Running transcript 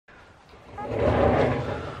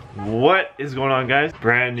What is going on, guys?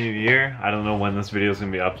 Brand new year. I don't know when this video is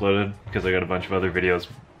gonna be uploaded because I got a bunch of other videos.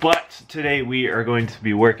 But today we are going to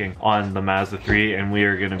be working on the Mazda 3 and we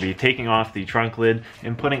are going to be taking off the trunk lid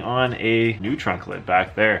and putting on a new trunk lid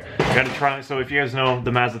back there. Got a trunk, so if you guys know,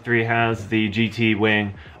 the Mazda 3 has the GT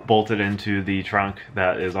wing bolted into the trunk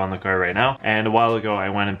that is on the car right now. And a while ago I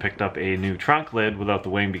went and picked up a new trunk lid without the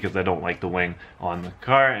wing because I don't like the wing on the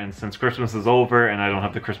car. And since Christmas is over and I don't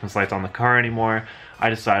have the Christmas lights on the car anymore, I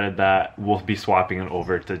decided that we'll be swapping it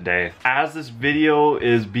over today. As this video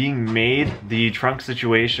is being made, the trunk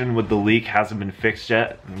situation with the leak hasn't been fixed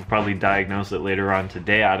yet. We'll probably diagnose it later on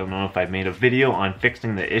today. I don't know if I've made a video on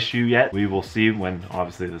fixing the issue yet. We will see when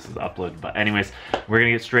obviously this is uploaded. But anyways, we're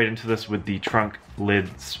gonna get straight into this with the trunk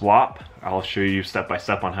lid swap. I'll show you step by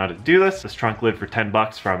step on how to do this. This trunk lid for 10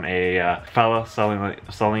 bucks from a fella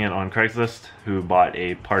selling it on Craigslist who bought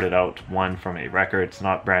a parted out one from a wrecker. It's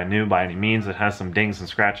not brand new by any means. It has some dings and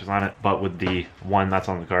scratches on it, but with the one that's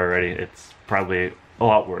on the car already, it's probably a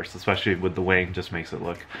lot worse, especially with the wing. Just makes it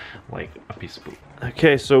look like a piece of poop.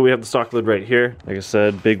 Okay, so we have the stock lid right here. Like I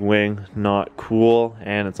said, big wing, not cool,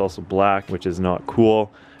 and it's also black, which is not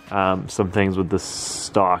cool. Some things with the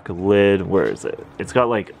stock lid, where is it? It's got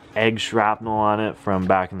like egg shrapnel on it from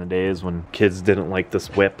back in the days when kids didn't like this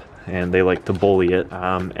whip and they like to bully it.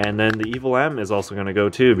 And then the Evil M is also gonna go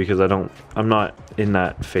too because I'm not in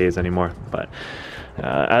that phase anymore. But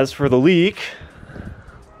as for the leak,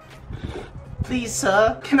 please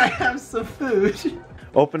sir, can I have some food?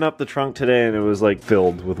 Opened up the trunk today and it was like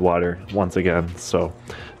filled with water once again, so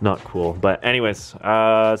not cool. But anyways,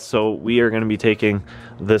 so we are going to be taking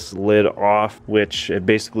this lid off, which it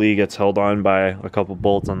basically gets held on by a couple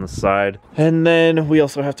bolts on the side. And then we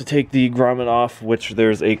also have to take the grommet off, which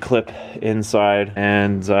there's a clip inside,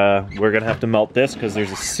 and we're gonna have to melt this because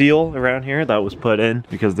there's a seal around here that was put in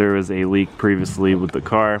because there was a leak previously with the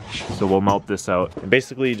car. So we'll melt this out and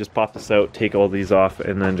basically just pop this out, take all these off,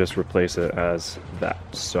 and then just replace it as that.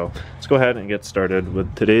 So let's go ahead and get started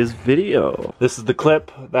with today's video. This is the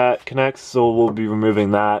clip that connects, so we'll be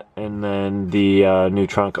removing that, and then the new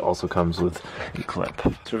trunk also comes with a clip.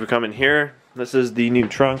 So if we come in here, this is the new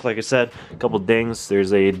trunk. Like I said, a couple dings.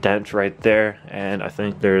 There's a dent right there, and I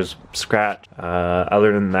think there's scratch.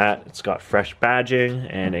 Other than that, it's got fresh badging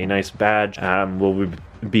and a nice badge. We'll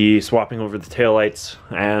be swapping over the taillights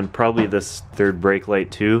and probably this third brake light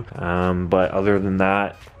too. But other than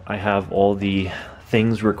that, I have all the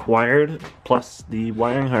things required, plus the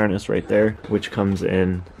wiring harness right there, which comes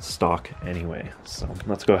in stock anyway. So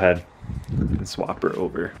let's go ahead and swap her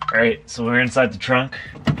over. All right, so we're inside the trunk.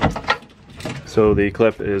 So the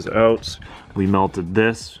clip is out. We melted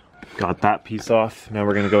this, got that piece off. Now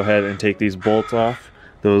we're gonna go ahead and take these bolts off.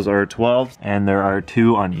 Those are 12s, and there are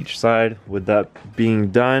 2 on each side. With that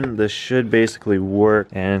being done, this should basically work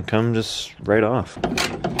and come just right off.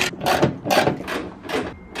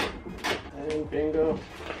 Bingo.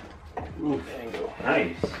 Ooh, bingo.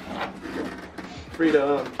 Nice.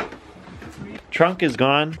 Freedom. Trunk is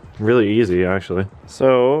gone. Really easy, actually.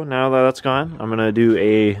 So now that that's gone, I'm gonna do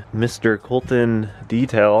a Mr. Colton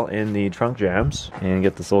detail in the trunk jams and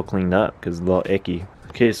get this all cleaned up because it's a little icky.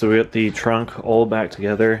 Okay, so we got the trunk all back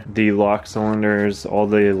together. The lock cylinders, all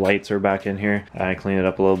the lights are back in here. I cleaned it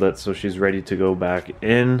up a little bit so she's ready to go back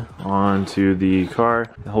in onto the car.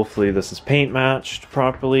 Hopefully this is paint matched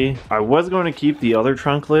properly. I was going to keep the other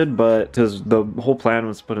trunk lid, but because the whole plan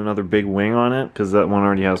was to put another big wing on it because that one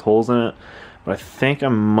already has holes in it. But I think I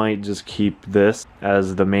might just keep this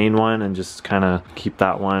as the main one and just kind of keep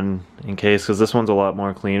that one in case, because this one's a lot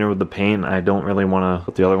more cleaner with the paint. I don't really want to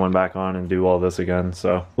put the other one back on and do all this again,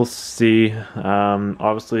 so we'll see.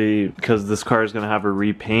 Obviously, because this car is going to have a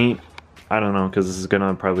repaint, I don't know, because this is going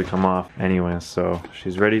to probably come off anyway, so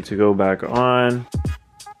she's ready to go back on.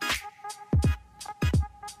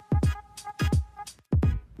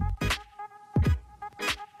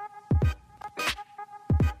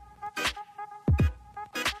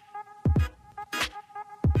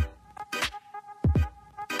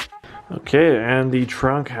 Okay, and the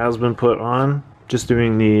trunk has been put on. Just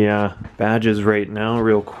doing the badges right now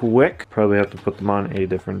real quick. Probably have to put them on a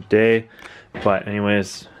different day. But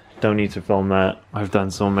anyways, don't need to film that. I've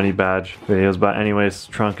done so many badge videos. But anyways,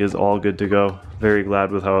 trunk is all good to go. Very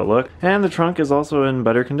glad with how it looked. And the trunk is also in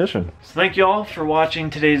better condition. So thank you all for watching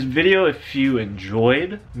today's video. If you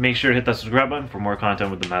enjoyed, make sure to hit that subscribe button for more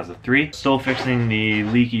content with the Mazda 3. Still fixing the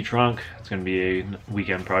leaky trunk. It's gonna be a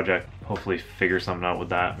weekend project. Hopefully figure something out with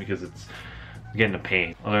that because it's getting a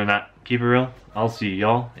pain. Other than that, keep it real. I'll see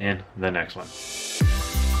y'all in the next one.